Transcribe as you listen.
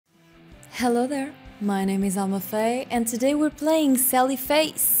Hello there, my name is Alma and today we're playing Sally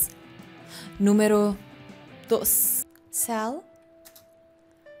Face. Número 2. Sal?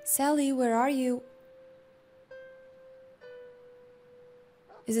 Sally, where are you?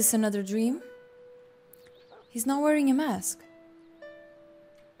 Is this another dream? He's not wearing a mask.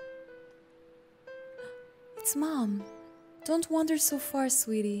 It's Mom. Don't wander so far,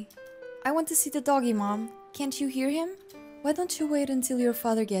 sweetie. I want to see the doggy, Mom. Can't you hear him? Why don't you wait until your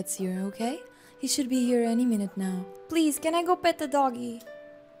father gets here, okay? He should be here any minute now. Please, can I go pet the doggy?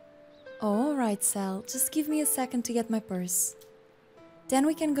 Oh, alright, Sal. Just give me a second to get my purse. Then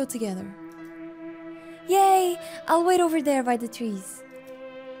we can go together. Yay! I'll wait over there by the trees.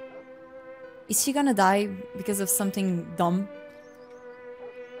 Is she gonna die because of something dumb?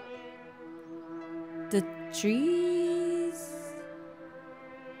 The trees?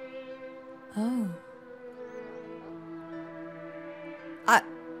 Oh.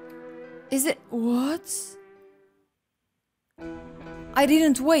 Is it... what? I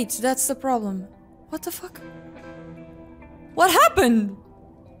didn't wait, that's the problem. What the fuck? What happened?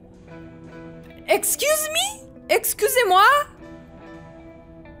 Excuse me? Excusez-moi?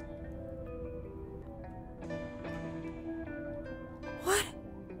 What?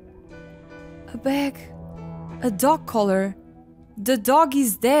 A bag. A dog collar. The dog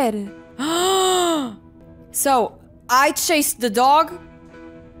is dead. So, I chased the dog,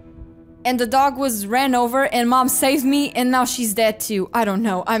 and the dog was ran over, and Mom saved me, and now she's dead too. I don't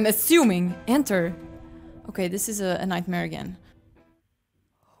know. I'm assuming. Enter. Okay, this is a nightmare again.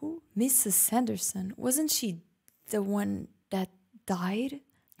 Who? Mrs. Sanderson. Wasn't she the one that died?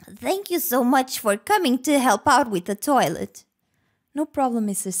 Thank you so much for coming to help out with the toilet. No problem,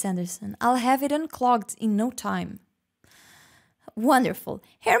 Mrs. Sanderson. I'll have it unclogged in no time. Wonderful.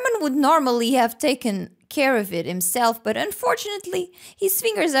 Herman would normally have taken care of it himself, but unfortunately, his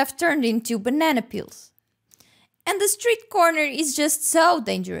fingers have turned into banana peels. And the street corner is just so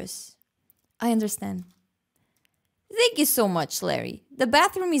dangerous. I understand. Thank you so much, Larry. The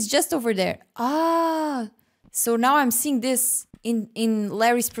bathroom is just over there. Ah, so now I'm seeing this in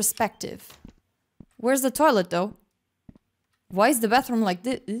Larry's perspective. Where's the toilet, though? Why is the bathroom like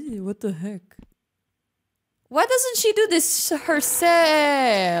this? Ew, what the heck? Why doesn't she do this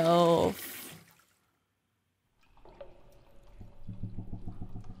herself?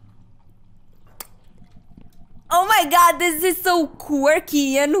 Oh my god, this is so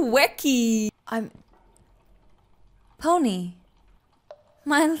quirky and wacky. Pony.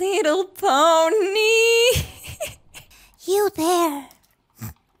 My little pony. You there.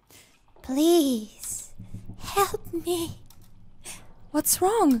 Please, help me. What's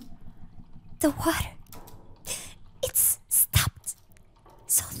wrong? The water. It's stopped.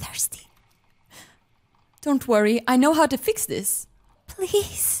 So thirsty. Don't worry, I know how to fix this.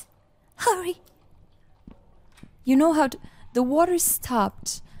 Please, hurry. You know how to... The water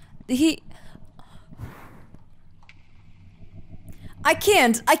stopped. I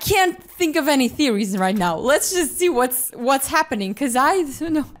can't think of any theories right now. Let's just see what's happening, because I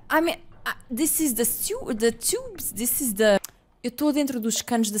don't know. I mean, this is the tubes, this is the... Eu estou dentro dos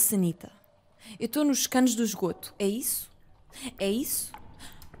canos da sanita. Eu estou nos canos do esgoto. É isso? É isso?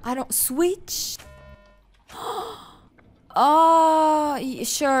 I don't... Switch? Oh,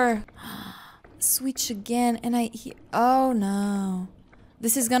 sure. Switch again, and oh no.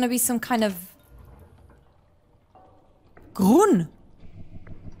 This is gonna be some kind of... Groen?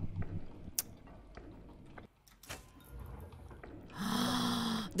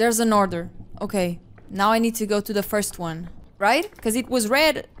 There's an order. Okay, now I need to go to the first one. Right? Because it was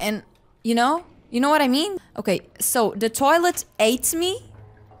red and... You know? You know what I mean? Okay, so the toilet ate me.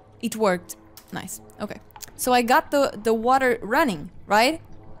 It worked. Nice. Okay. So I got the water running, right?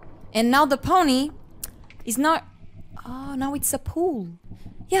 And now the pony is not... Oh, now it's a pool.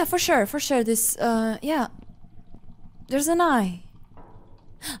 Yeah, for sure, this... yeah. There's an eye.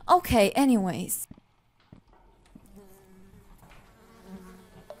 Okay, anyways.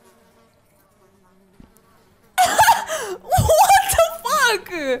 What the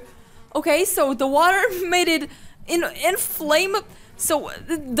fuck? Okay, so the water made it inflame. So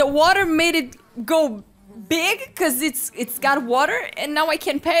the water made it go big because it's got water, and now I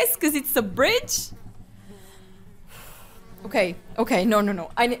can pass because it's a bridge. Okay, no.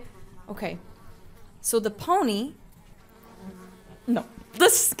 Okay. So the pony. No,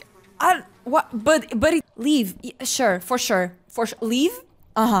 this. What? But it leave. Yeah, sure, for sure. Leave.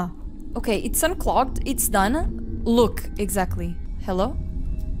 Okay, it's unclogged. It's done. Look, exactly. Hello?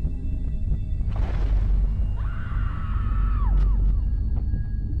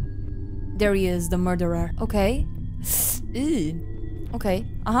 There he is, the murderer. Okay. Ew. Okay.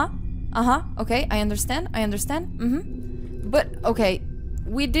 Uh-huh, okay, I understand, mm-hmm. But, okay,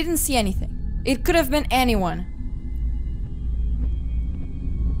 we didn't see anything. It could have been anyone.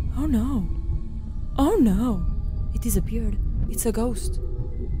 Oh no. Oh no. It disappeared. It's a ghost.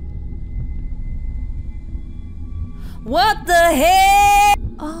 What the heck?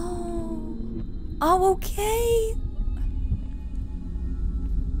 Oh. Oh, okay.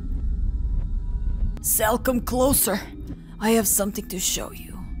 Sal, come closer. I have something to show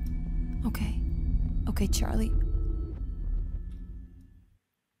you. Okay. Okay, Charlie.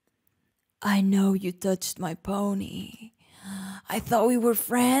 I know you touched my pony. I thought we were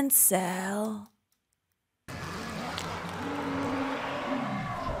friends, Sal.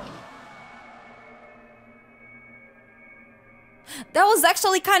 That was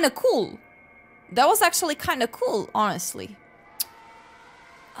actually kind of cool. That was actually kind of cool, honestly.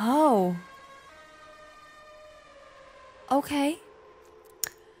 Oh. Okay.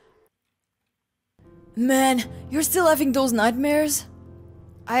 Man, you're still having those nightmares?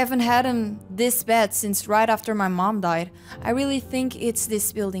 I haven't had them this bad since right after my mom died. I really think it's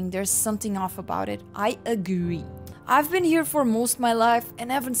this building. There's something off about it. I agree. I've been here for most of my life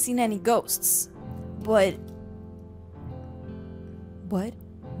and haven't seen any ghosts. But what?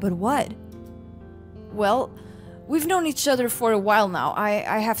 Well, we've known each other for a while now.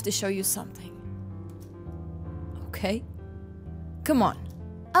 I have to show you something. Okay? Come on.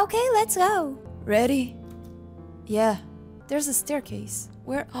 Okay, let's go. Ready? Yeah. There's a staircase.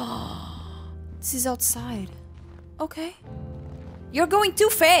 Where? Oh, this is outside. Okay. You're going too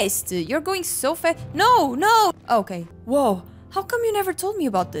fast. You're going so fast. No, no. Okay. Whoa. How come you never told me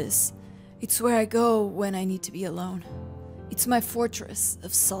about this? It's where I go when I need to be alone. It's my fortress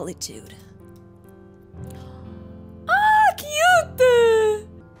of solitude. Ah, cute!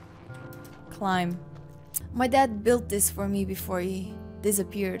 Climb. My dad built this for me before he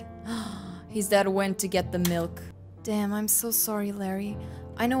disappeared. His dad went to get the milk. Damn, I'm so sorry, Larry.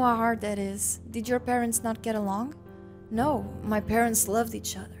 I know how hard that is. Did your parents not get along? No, my parents loved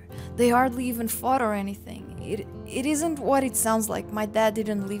each other. They hardly even fought or anything. It isn't what it sounds like. My dad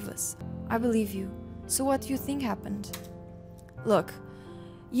didn't leave us. I believe you. So what do you think happened? Look,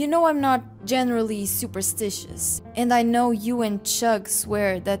 you know I'm not generally superstitious, and I know you and Chug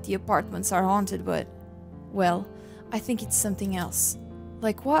swear that the apartments are haunted, but, well, I think it's something else.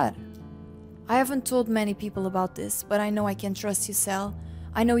 Like what? I haven't told many people about this, but I know I can trust you, Sal.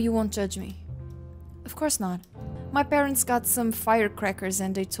 I know you won't judge me. Of course not. My parents got some firecrackers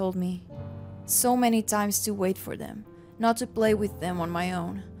and they told me so many times to wait for them, not to play with them on my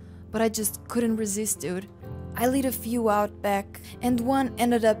own. But I just couldn't resist, dude. I lit a few out back, and one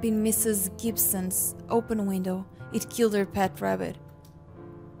ended up in Mrs. Gibson's open window. It killed her pet rabbit.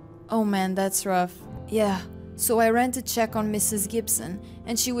 Oh man, that's rough. Yeah, so I ran to check on Mrs. Gibson,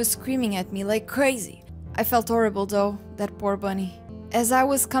 and she was screaming at me like crazy. I felt horrible though, that poor bunny. As I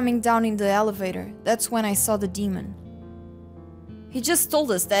was coming down in the elevator, that's when I saw the demon. He just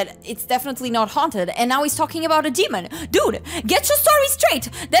told us that it's definitely not haunted, and now he's talking about a demon. Dude, get your story straight!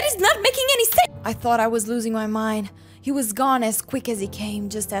 That is not making any sense! I thought I was losing my mind. He was gone as quick as he came,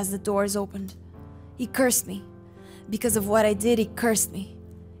 just as the doors opened. He cursed me. Because of what I did, he cursed me.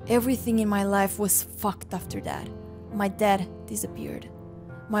 Everything in my life was fucked after that. My dad disappeared.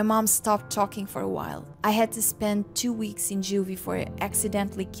 My mom stopped talking for a while. I had to spend 2 weeks in juvie for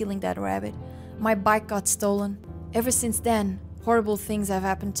accidentally killing that rabbit. My bike got stolen. Ever since then, horrible things have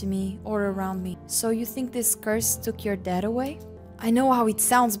happened to me or around me. So you think this curse took your dad away? I know how it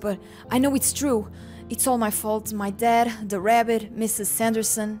sounds, but I know it's true. It's all my fault. My dad, the rabbit, Mrs.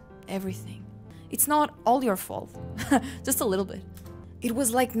 Sanderson, everything. It's not all your fault. Just a little bit. It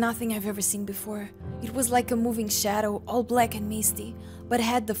was like nothing I've ever seen before. It was like a moving shadow, all black and misty, but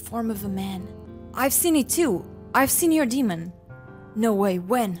had the form of a man. I've seen it too. I've seen your demon. No way,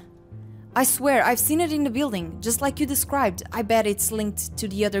 when? I swear, I've seen it in the building, just like you described. I bet it's linked to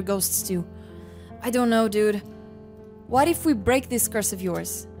the other ghosts too. I don't know, dude. What if we break this curse of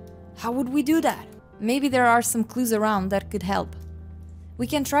yours? How would we do that? Maybe there are some clues around that could help. We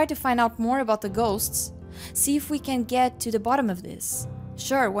can try to find out more about the ghosts. See if we can get to the bottom of this.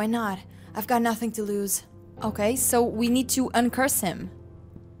 Sure, why not? I've got nothing to lose. Okay, so we need to uncurse him.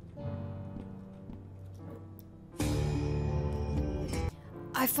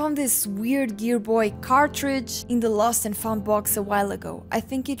 I found this weird Gear Boy cartridge in the lost and found box a while ago. I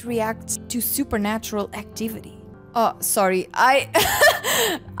think it reacts to supernatural activity. Oh, sorry, I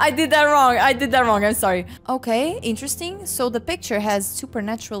did that wrong, I'm sorry. Okay, interesting. So the picture has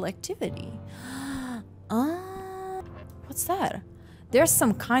supernatural activity. What's that? There's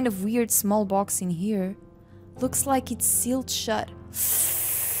some kind of weird small box in here. Looks like it's sealed shut.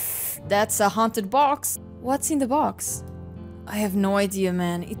 That's a haunted box. What's in the box? I have no idea,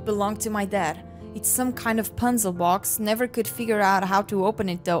 man. It belonged to my dad. It's some kind of puzzle box. Never could figure out how to open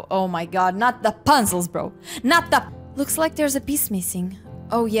it though. Oh my god, not the puzzles, bro. Not the... Looks like there's a piece missing.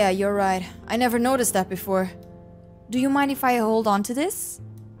 Oh yeah, you're right. I never noticed that before. Do you mind if I hold on to this?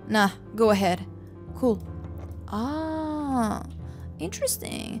 Nah, go ahead. Cool. Ah,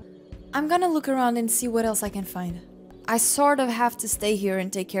 interesting. I'm gonna look around and see what else I can find. I sort of have to stay here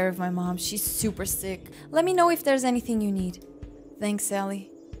and take care of my mom. She's super sick. Let me know if there's anything you need. Thanks,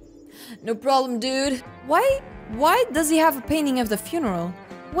 Sally. No problem, dude. Why does he have a painting of the funeral?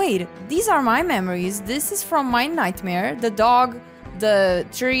 Wait, these are my memories. This is from my nightmare. The dog, the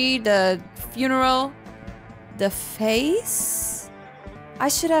tree, the funeral, the face. I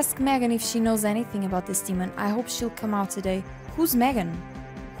should ask Megan if she knows anything about this demon. I hope she'll come out today. Who's Megan?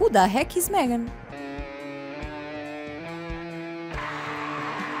 Who the heck is Megan?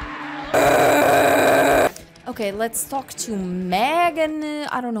 Okay, let's talk to Megan.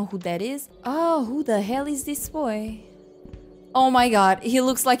 I don't know who that is. Oh, who the hell is this boy? Oh my god, he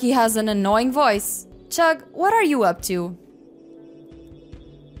looks like he has an annoying voice. Chug, what are you up to?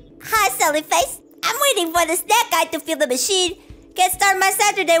 Hi, Sally Face. I'm waiting for the snack guy to fill the machine. Can't start my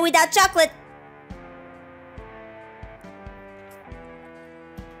Saturday without chocolate.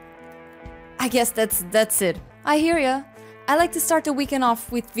 I guess that's it. I hear ya. I like to start the weekend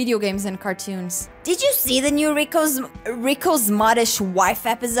off with video games and cartoons. Did you see the new Rico's Modish Wife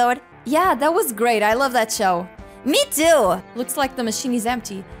episode? Yeah, that was great. I love that show. Me too. Looks like the machine is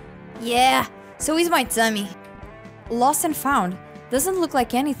empty. Yeah, so is my tummy. Lost and found. Doesn't look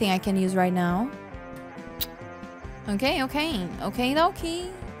like anything I can use right now. Okay.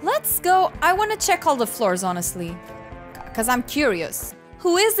 Let's go. I want to check all the floors, honestly. Because I'm curious.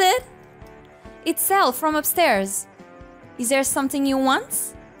 Who is it? It's Sal from upstairs. Is there something you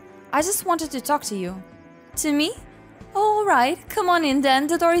want? I just wanted to talk to you. To me? All right, come on in then.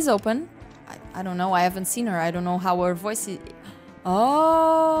 The door is open. I don't know. I haven't seen her. I don't know how her voice is.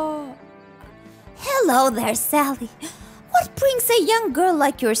 Oh. Hello there, Sally. What brings a young girl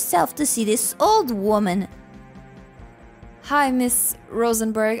like yourself to see this old woman? Hi, Miss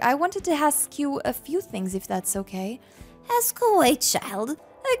Rosenberg. I wanted to ask you a few things, if that's okay. Ask away, child.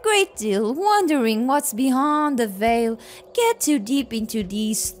 A great deal, wondering what's beyond the veil. Get too deep into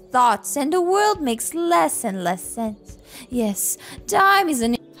these thoughts and the world makes less and less sense. Yes, time is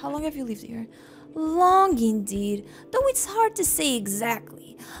an... How long have you lived here? Long indeed, though it's hard to say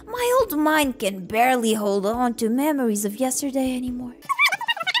exactly. My old mind can barely hold on to memories of yesterday anymore.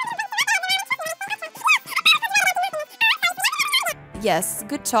 Yes,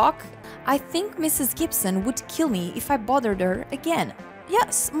 good talk. I think Mrs. Gibson would kill me if I bothered her again.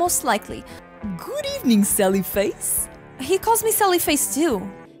 Yes, most likely. Good evening, Sally Face. He calls me Sally Face too.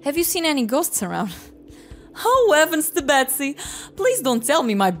 Have you seen any ghosts around? Oh, heavens to Betsy. Please don't tell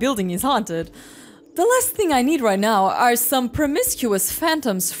me my building is haunted. The last thing I need right now are some promiscuous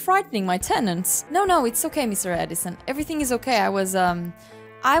phantoms frightening my tenants. No, it's okay, Mr. Edison. Everything is okay.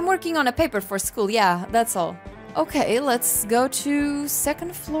 I'm working on a paper for school. Yeah, that's all. Okay, let's go to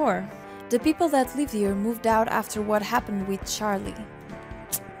second floor. The people that live here moved out after what happened with Charlie.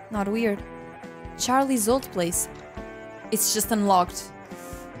 Not weird. Charlie's old place. It's just unlocked.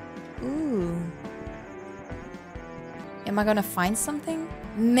 Ooh. Am I gonna find something?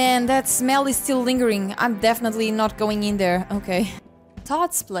 Man, that smell is still lingering. I'm definitely not going in there. Okay.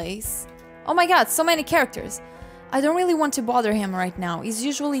 Todd's place. Oh my god, so many characters. I don't really want to bother him right now. He's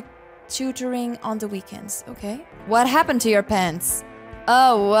usually tutoring on the weekends. Okay. What happened to your pants?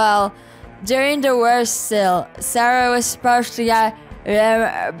 Oh, well, during the worst still. Sarah was supposed to get...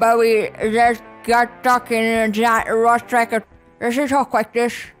 but we just got talking and lost record. Does he talk like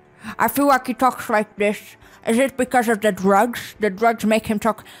this? I feel like he talks like this. Is it because of the drugs? The drugs make him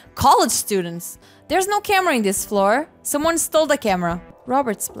talk. College students. There's no camera in this floor. Someone stole the camera.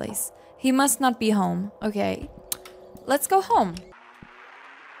 Robert's place. He must not be home. Okay. Let's go home.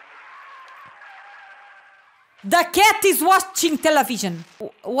 The cat is watching television.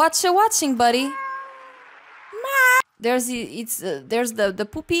 What you watching, buddy? There's the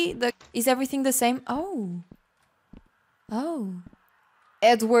poopy. Is everything the same? Oh.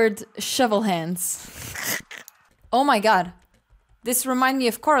 Edward Shovel Hands. Oh my god. This reminds me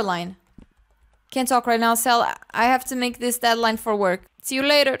of Coraline. Can't talk right now, Sal. I have to make this deadline for work. See you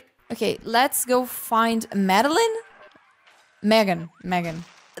later. Okay, let's go find Madeline? Megan.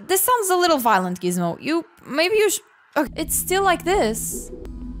 This sounds a little violent, Gizmo. Maybe you should... Okay, it's still like this.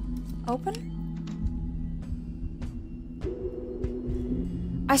 Open?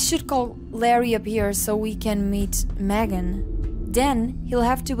 I should call Larry up here so we can meet Megan. Then he'll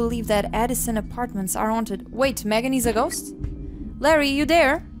have to believe that Addison apartments are haunted. Wait, Megan is a ghost? Larry, you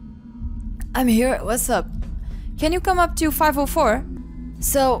there? I'm here. What's up? Can you come up to 504?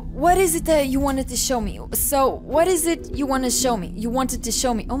 So, what is it that you wanted to show me? You wanted to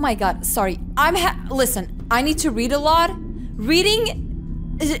show me. Oh my god, sorry. Listen, I need to read a lot.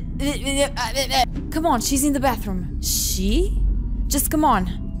 Reading... Come on, she's in the bathroom. She? Just come on.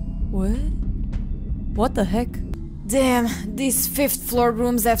 What? What the heck? Damn, these 5th floor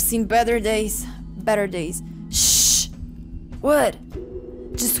rooms have seen better days. Shh! What?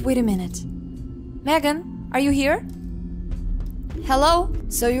 Just wait a minute. Megan, are you here? Hello?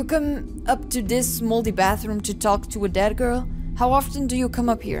 So you come up to this moldy bathroom to talk to a dead girl? How often do you come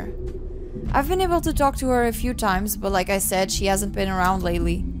up here? I've been able to talk to her a few times, but like I said, she hasn't been around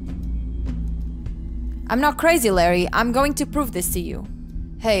lately. I'm not crazy, Larry. I'm going to prove this to you.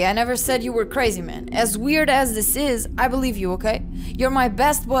 Hey, I never said you were crazy, man. As weird as this is, I believe you, okay? You're my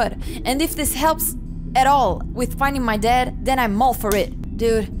best bud, and if this helps at all with finding my dad, then I'm all for it.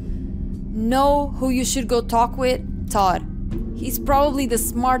 Dude, know who you should go talk with? Todd. He's probably the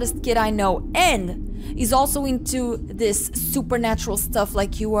smartest kid I know, and he's also into this supernatural stuff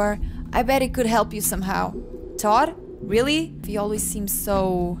like you are. I bet it could help you somehow. Todd? Really? He always seems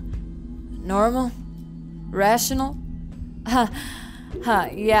so... normal? Rational?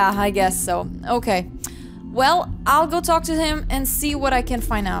 Yeah, I guess so. Okay. Well, I'll go talk to him and see what I can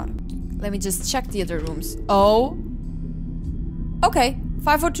find out. Let me just check the other rooms. Oh. Okay,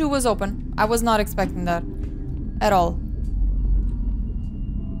 502 was open. I was not expecting that. At all.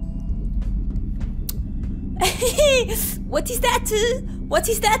 What is that? What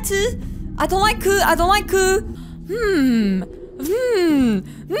is that? I don't like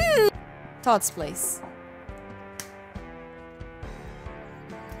Todd's place.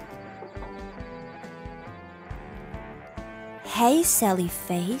 Hey, Sally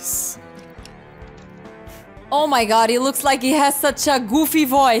Face. Oh my god, he looks like he has such a goofy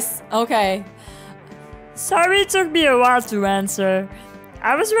voice. Okay. Sorry it took me a while to answer.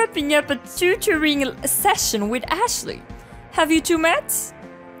 I was wrapping up a tutoring session with Ashley. Have you two met?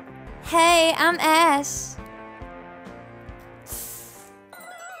 Hey, I'm Ash.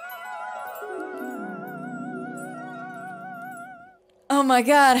 Oh my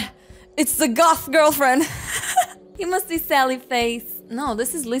god, it's the goth girlfriend. He must be Sally Face. No,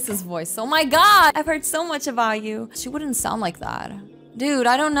 this is Lisa's voice. Oh my god, I've heard so much about you. She wouldn't sound like that. Dude,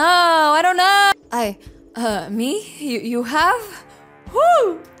 I don't know. Me? You have?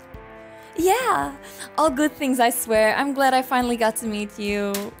 Woo! Yeah, all good things, I swear. I'm glad I finally got to meet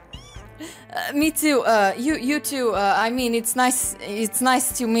you. Me too. You too. I mean, it's nice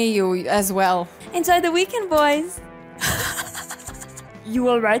to meet you as well. Enjoy the weekend, boys. You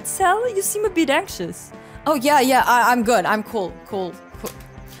alright, Sal? You seem a bit anxious. Oh yeah, I'm good. I'm cool.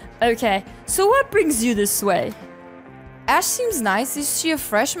 Okay, so what brings you this way? Ash seems nice. Is she a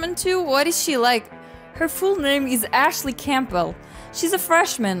freshman too? What is she like? Her full name is Ashley Campbell. She's a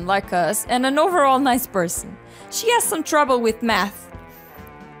freshman like us and an overall nice person. She has some trouble with math.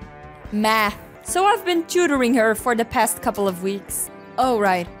 So I've been tutoring her for the past couple of weeks. Oh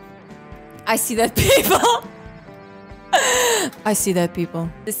right. I see that, people. I see that, people.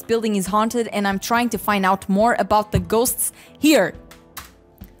 This building is haunted and I'm trying to find out more about the ghosts here.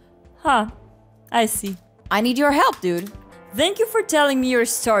 Huh. I see. I need your help, dude. Thank you for telling me your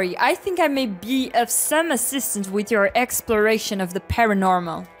story. I think I may be of some assistance with your exploration of the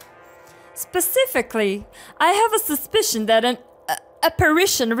paranormal. Specifically, I have a suspicion that an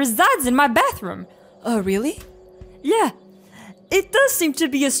apparition resides in my bathroom. Oh, really? Yeah. It does seem to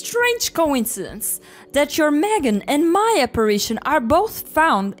be a strange coincidence that your Megan and my apparition are both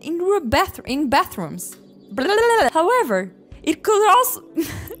found in bathrooms. However, it could also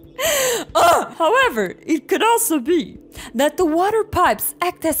be that the water pipes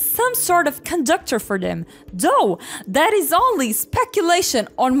act as some sort of conductor for them, though that is only speculation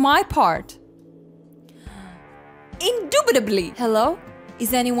on my part. Indubitably. Hello?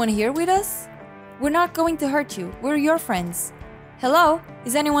 Is anyone here with us? We're not going to hurt you. We're your friends. Hello?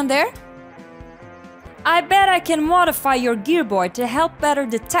 Is anyone there? I bet I can modify your gearboard to help better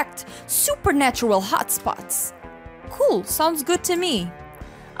detect supernatural hotspots. Cool, sounds good to me.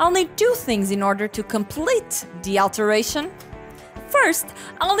 I'll need two things in order to complete the alteration. First,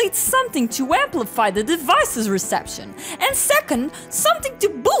 I'll need something to amplify the device's reception, and second, something to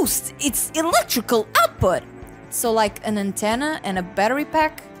boost its electrical output. So like an antenna and a battery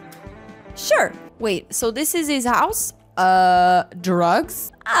pack? Sure. Wait, so this is his house?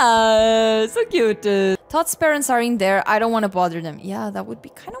 Drugs? Ah, so cute. Todd's parents are in there. I don't want to bother them. Yeah, that would be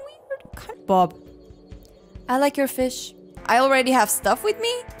kind of weird. Bob. I like your fish. I already have stuff with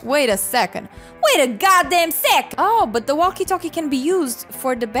me? Wait a second. Wait a goddamn sec! Oh, but the walkie-talkie can be used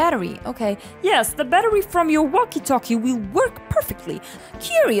for the battery. Okay. Yes, the battery from your walkie-talkie will work perfectly.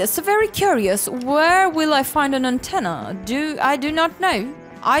 Curious, very curious. Where will I find an antenna? I do not know.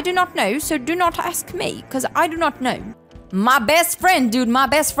 I do not know, so do not ask me, because I do not know. My best friend, dude, my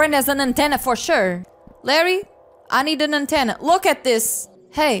best friend has an antenna for sure. Larry, I need an antenna. Look at this.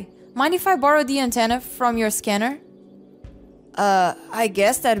 Hey, mind if I borrow the antenna from your scanner? I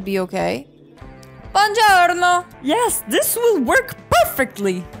guess that'd be okay. Buongiorno! Yes, this will work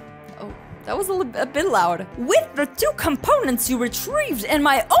perfectly. Oh, that was a bit loud. With the 2 components you retrieved and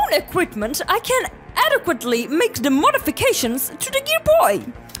my own equipment, I can adequately make the modifications to the Gear Boy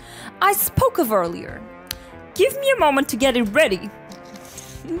I spoke of earlier. Give me a moment to get it ready.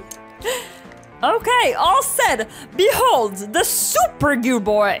 Okay, all set. Behold, the Super Gear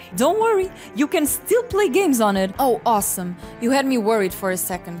Boy. Don't worry, you can still play games on it. Oh, awesome. You had me worried for a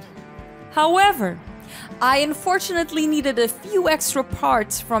second. However, I unfortunately needed a few extra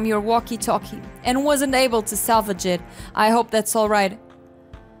parts from your walkie-talkie and wasn't able to salvage it. I hope that's all right.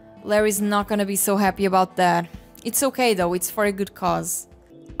 Larry's not gonna be so happy about that. It's okay though, it's for a good cause.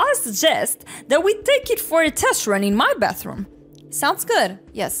 I suggest that we take it for a test run in my bathroom. Sounds good.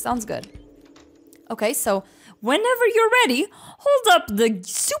 Yes, sounds good. Okay, so whenever you're ready, hold up the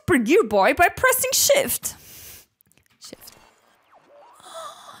Super Gear Boy by pressing Shift. Shift.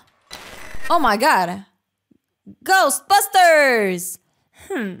 Oh my god. Ghostbusters!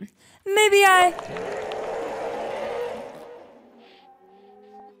 Maybe I...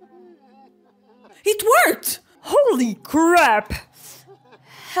 It worked! Holy crap!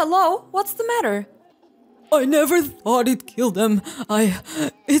 Hello? What's the matter? I never thought it killed them.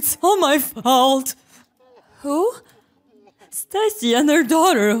 It's all my fault. Who? Stacy and their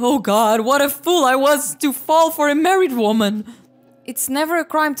daughter. Oh God, what a fool I was to fall for a married woman. It's never a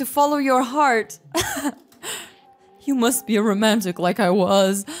crime to follow your heart. You must be a romantic like I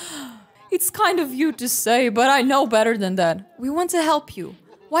was. It's kind of you to say, but I know better than that. We want to help you.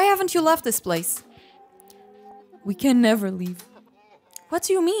 Why haven't you left this place? We can never leave. What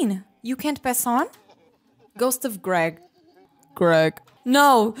do you mean? You can't pass on? Ghost of Greg. Greg.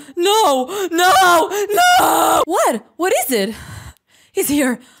 No! No! No! No! What? What is it? He's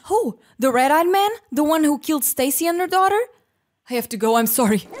here. Who? The red-eyed man? The one who killed Stacy and her daughter? I have to go, I'm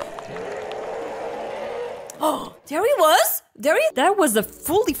sorry. Oh, there he was! That was a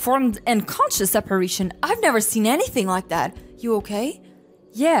fully formed and conscious apparition. I've never seen anything like that. You okay?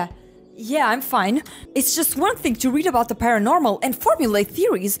 Yeah, I'm fine. It's just one thing to read about the paranormal and formulate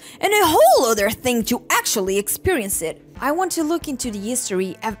theories, and a whole other thing to actually experience it. I want to look into the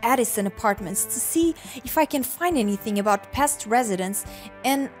history of Addison Apartments to see if I can find anything about past residents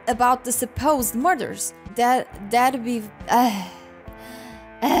and about the supposed murders. That'd be...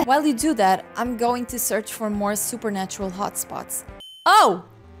 While you do that, I'm going to search for more supernatural hotspots. Oh!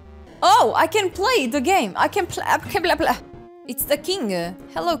 Oh, I can play the game. I can play... It's the king.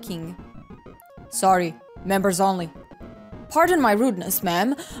 Hello, king. Sorry, members only. Pardon my rudeness,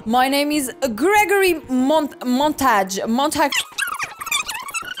 ma'am. My name is Gregory Montage.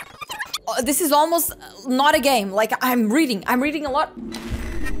 This is almost not a game. Like, I'm reading a lot.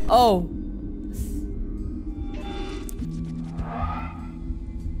 Oh.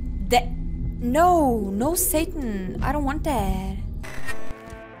 No, Satan. I don't want that.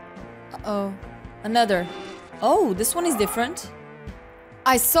 Uh-oh. Another. Oh, this one is different.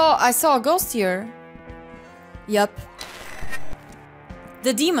 I saw a ghost here. Yup.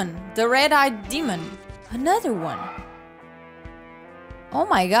 The demon. The red-eyed demon. Another one. Oh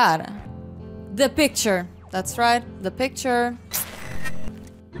my god. The picture. That's right, the picture.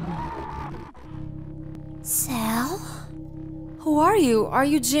 Sal? Who are you? Are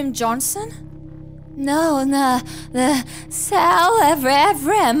you Jim Johnson? No, the Sal,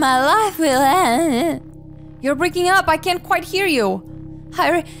 ever, my life will end. You're breaking up, I can't quite hear you.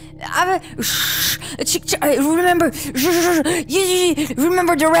 Remember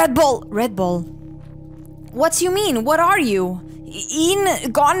the Red Bull. Red Bull. What do you mean? What are you?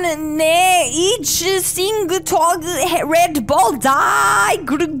 In gone ne each sing tog Red Bull die.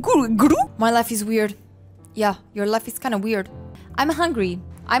 My life is weird. Yeah, your life is kind of weird. I'm hungry.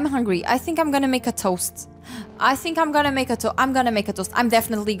 I think I'm gonna make a toast. I'm gonna make a toast. I'm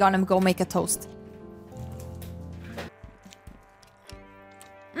definitely gonna go make a toast.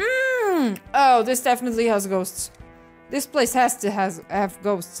 Oh, this definitely has ghosts. This place has to have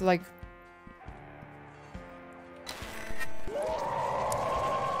ghosts, like...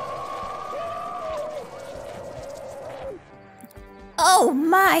 Oh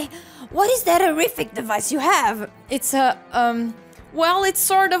my, What is that horrific device you have? It's well, it's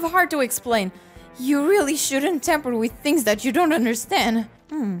sort of hard to explain. You really shouldn't tamper with things that you don't understand.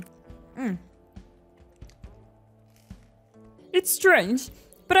 It's strange,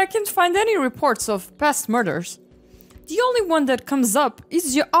 but I can't find any reports of past murders. The only one that comes up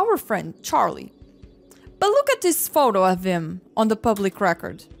is our friend, Charlie. But look at this photo of him on the public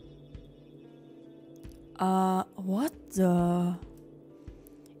record. What the...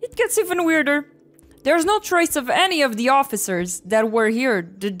 It gets even weirder. There's no trace of any of the officers that were here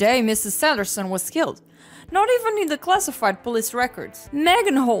the day Mrs. Sanderson was killed. Not even in the classified police records.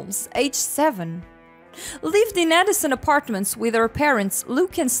 Megan Holmes, age 7, lived in Edison Apartments with her parents,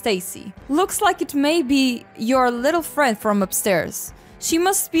 Luke and Stacy. Looks like it may be your little friend from upstairs. She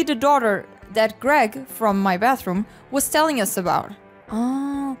must be the daughter that Greg, from my bathroom, was telling us about.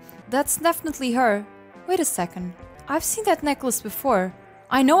 Oh, that's definitely her. Wait a second. I've seen that necklace before.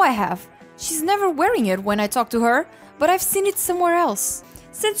 I know I have. She's never wearing it when I talk to her, but I've seen it somewhere else.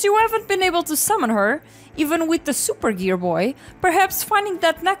 Since you haven't been able to summon her, even with the Super Gear Boy, perhaps finding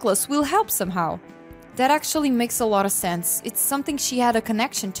that necklace will help somehow. That actually makes a lot of sense. It's something she had a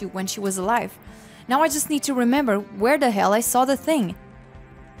connection to when she was alive. Now I just need to remember where the hell I saw the thing.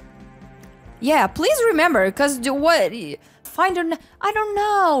 Yeah, please remember, cause what? Find her. I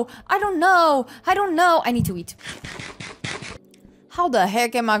don't know. I need to eat. How the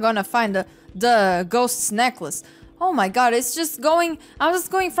heck am I gonna find the ghost's necklace? Oh my god, it's just going... I'm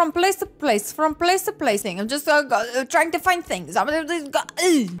just going from place to place, thing. I'm just trying to find things.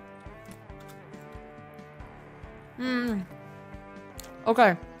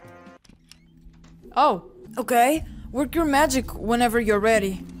 Okay. Oh, okay. Work your magic whenever you're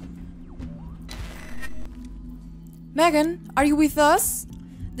ready. Megan, are you with us?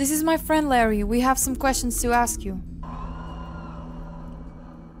 This is my friend Larry. We have some questions to ask you.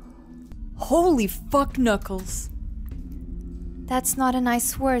 Holy fuck knuckles. That's not a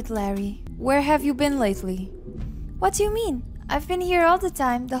nice word, Larry. Where have you been lately? What do you mean? I've been here all the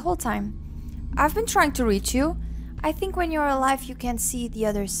time, the whole time. I've been trying to reach you. I think when you're alive you can see the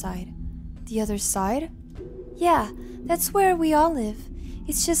other side. The other side? Yeah, that's where we all live.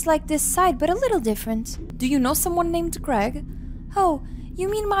 It's just like this side, but a little different. Do you know someone named Greg? Oh, you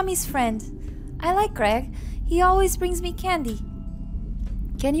mean Mommy's friend. I like Greg. He always brings me candy.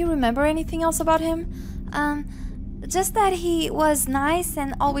 Can you remember anything else about him? Just that he was nice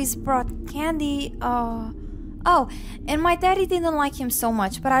and always brought candy. Oh, and my daddy didn't like him so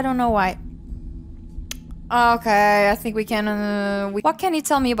much, but I don't know why. Okay, I think we can... What can you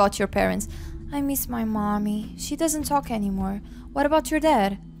tell me about your parents? I miss my mommy. She doesn't talk anymore. What about your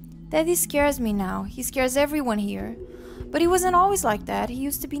dad? Daddy scares me now. He scares everyone here. But he wasn't always like that. He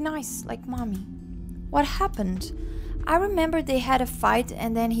used to be nice, like Mommy. What happened? I remember they had a fight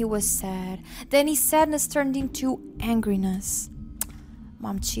and then he was sad. Then his sadness turned into angriness.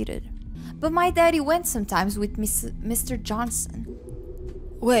 Mom cheated. But my daddy went sometimes with Mr. Johnson.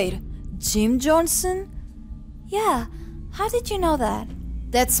 Wait, Jim Johnson? Yeah, how did you know that?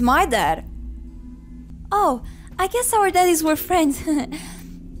 That's my dad. Oh, I guess our daddies were friends.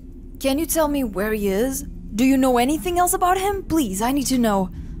 Can you tell me where he is? Do you know anything else about him? Please, I need to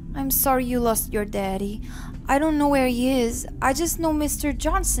know. I'm sorry you lost your daddy. I don't know where he is. I just know Mr.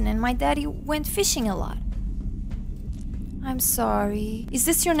 Johnson and my daddy went fishing a lot. I'm sorry. Is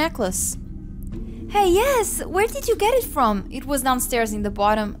this your necklace? Hey, yes! Where did you get it from? It was downstairs in the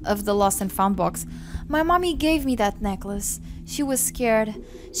bottom of the lost and found box. My mommy gave me that necklace. She was scared.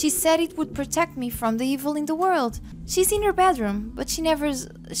 She said it would protect me from the evil in the world. She's in her bedroom, but she never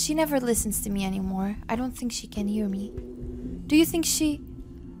listens to me anymore. I don't think she can hear me. Do you think she...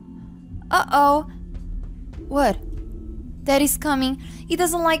 Uh-oh. What? Daddy's coming. He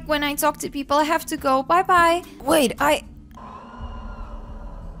doesn't like when I talk to people. I have to go. Bye-bye. Wait,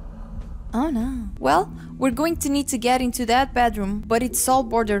 Oh no. Well, we're going to need to get into that bedroom, but it's all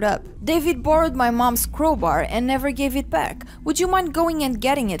boarded up. David borrowed my mom's crowbar and never gave it back. Would you mind going and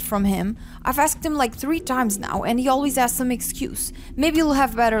getting it from him? I've asked him like 3 times now, and he always has some excuse. Maybe you'll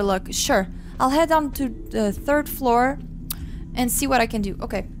have better luck. Sure, I'll head down to the 3rd floor and see what I can do.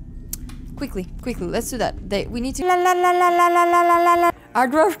 Okay. Quickly, let's do that. We need to... I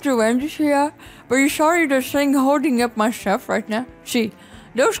drove to Wendy's here, but you sorry the thing holding up my stuff right now? See,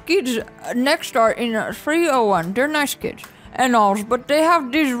 those kids next door in 301, they're nice kids and all, but they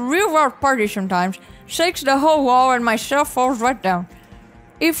have these real wild parties sometimes. Shakes the whole wall and my stuff falls right down.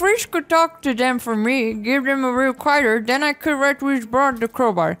 If Rich could talk to them for me, give them a real quieter, then I could let Rich borrow the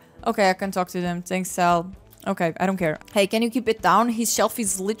crowbar. Okay, I can talk to them. Thanks, Sal. Okay, I don't care. Hey, can you keep it down? His shelf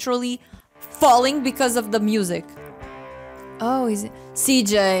is literally falling because of the music. Oh, is it?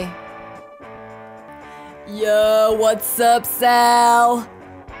 CJ. Yo, what's up, Sal?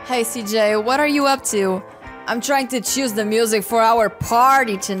 Hey CJ, what are you up to? I'm trying to choose the music for our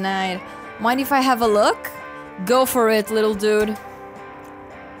party tonight. Mind if I have a look? Go for it, little dude.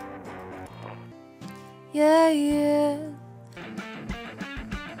 Yeah.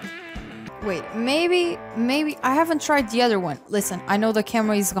 Wait, maybe I haven't tried the other one. Listen, I know the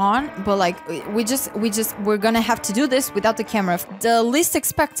camera is gone, but like we're gonna have to do this without the camera. The least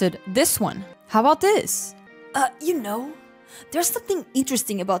expected, this one. How about this? You know, there's something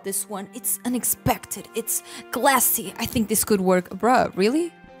interesting about this one. It's unexpected. It's classy. I think this could work. Bruh,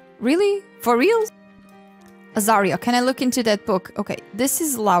 really? Really? For real? Azaria, can I look into that book? Okay, this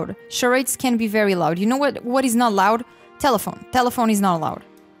is loud. Charades can be very loud. You know what is not loud? Telephone. Telephone is not loud.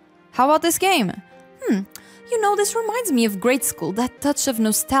 How about this game? You know, this reminds me of grade school. That touch of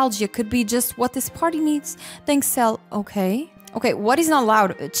nostalgia could be just what this party needs. Thanks, Sal. Okay, what is not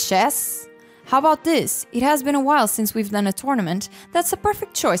loud? Chess? How about this? It has been a while since we've done a tournament. That's a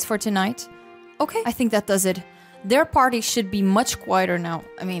perfect choice for tonight. Okay, I think that does it. Their party should be much quieter now.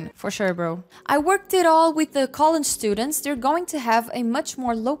 I mean, for sure, bro. I worked it all with the college students. They're going to have a much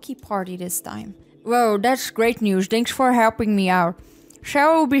more low-key party this time. Whoa, that's great news. Thanks for helping me out.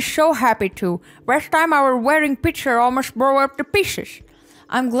 Sarah will be so happy too. Last time our wedding picture almost blew up to pieces.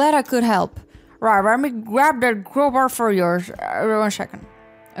 I'm glad I could help. Right, let me grab that crowbar for yours. 1 second.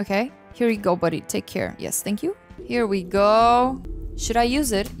 Okay, here you go, buddy. Take care. Yes, thank you. Here we go. Should I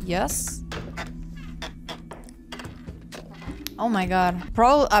use it? Yes. Oh my god.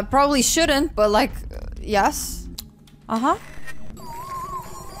 I probably shouldn't, but like, yes. Uh-huh.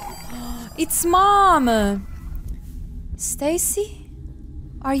 It's Mom! Stacy?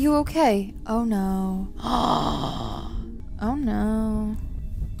 Are you okay? Oh no. Oh no.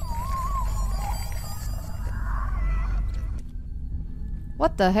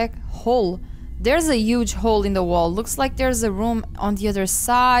 What the heck? Hole. There's a huge hole in the wall. Looks like there's a room on the other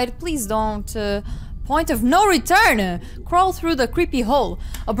side. Please don't. Point of no return. Crawl through the creepy hole.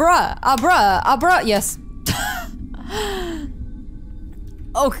 Abra. Yes.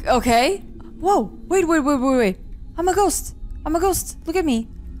 Okay. Whoa. Wait. I'm a ghost. Look at me.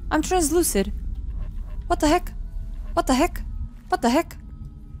 I'm translucid. What the heck?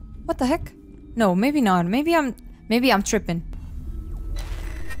 No, maybe not. Maybe I'm tripping.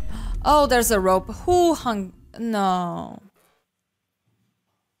 Oh, there's a rope. Who hung? No.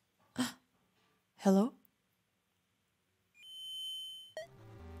 Hello?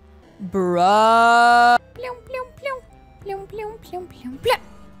 Bruh.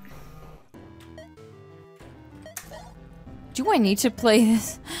 Do I need to play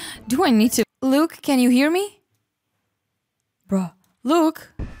this? Do I need to? Luke, can you hear me? Bruh.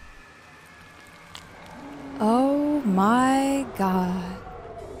 Luke? Oh my god.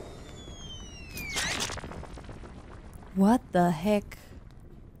 What the heck?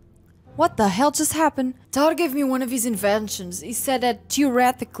 What the hell just happened? Todd gave me one of his inventions. He said that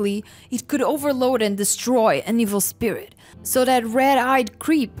theoretically it could overload and destroy an evil spirit. So that red-eyed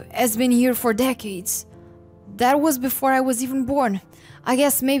creep has been here for decades. That was before I was even born. I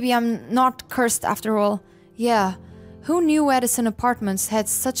guess maybe I'm not cursed after all. Yeah, who knew Edison Apartments had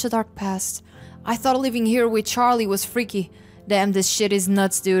such a dark past? I thought living here with Charlie was freaky. Damn, this shit is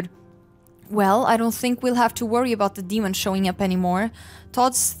nuts, dude. Well, I don't think we'll have to worry about the demon showing up anymore.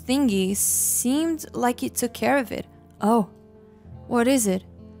 Todd's thingy seemed like it took care of it. Oh, what is it?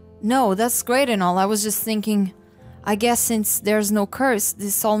 No, that's great and all. I was just thinking, I guess since there's no curse,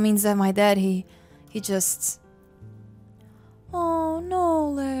 this all means that my dad, he just... Oh no,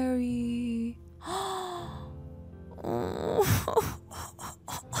 Larry. No.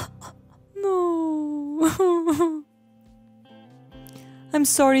 I'm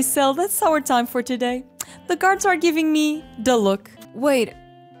sorry, Sal, that's our time for today. The guards are giving me the look. Wait,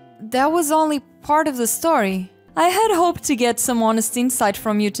 that was only part of the story. I had hoped to get some honest insight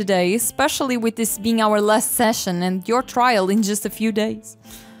from you today, especially with this being our last session and your trial in just a few days.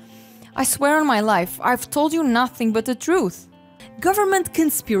 I swear on my life, I've told you nothing but the truth. Government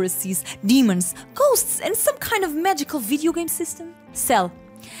conspiracies, demons, ghosts, and some kind of magical video game system? Sal,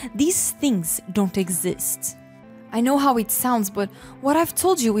 these things don't exist. I know how it sounds, but what I've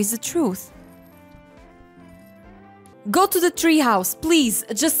told you is the truth. Go to the treehouse, please.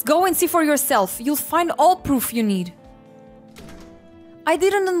 Just go and see for yourself. You'll find all proof you need. I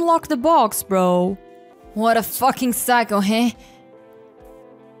didn't unlock the box, bro. What a fucking psycho, huh?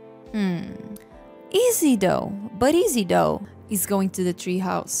 Easy though, but easy though. He's going to the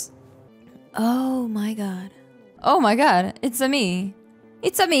treehouse. Oh my god. Oh my god, it's a me.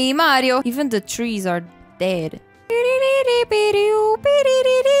 It's a me, Mario. Even the trees are dead.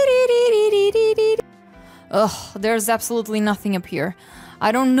 Ugh, there's absolutely nothing up here.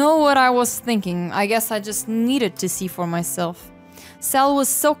 I don't know what I was thinking. I guess I just needed to see for myself. Sal was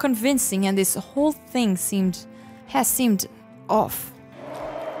so convincing and this whole thing has seemed off.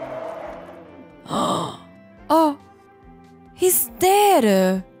 Oh, he's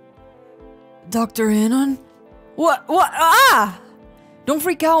dead. Dr. Hannon? What? Ah! Don't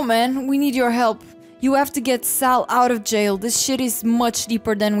freak out, man. We need your help. You have to get Sal out of jail. This shit is much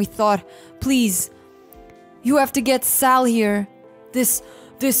deeper than we thought. Please. You have to get Sal here.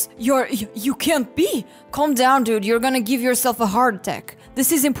 You can't be. Calm down, dude. You're gonna give yourself a heart attack.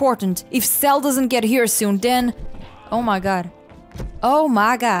 This is important. If Sal doesn't get here soon, then... Oh my god. Oh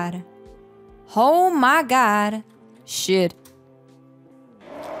my god. Oh my god. Shit.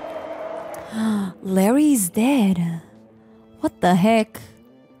 Larry's dead. What the heck?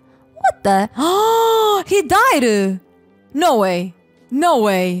 What the... Oh, he died! No way. No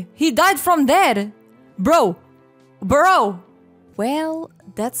way. He died from dead. Bro. Well,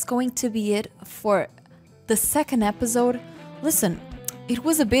 that's going to be it for the second episode. Listen, it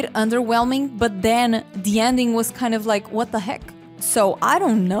was a bit underwhelming, but then the ending was kind of like, what the heck? So, I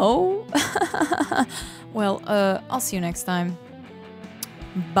don't know. Well, I'll see you next time.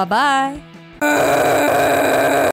 Bye-bye.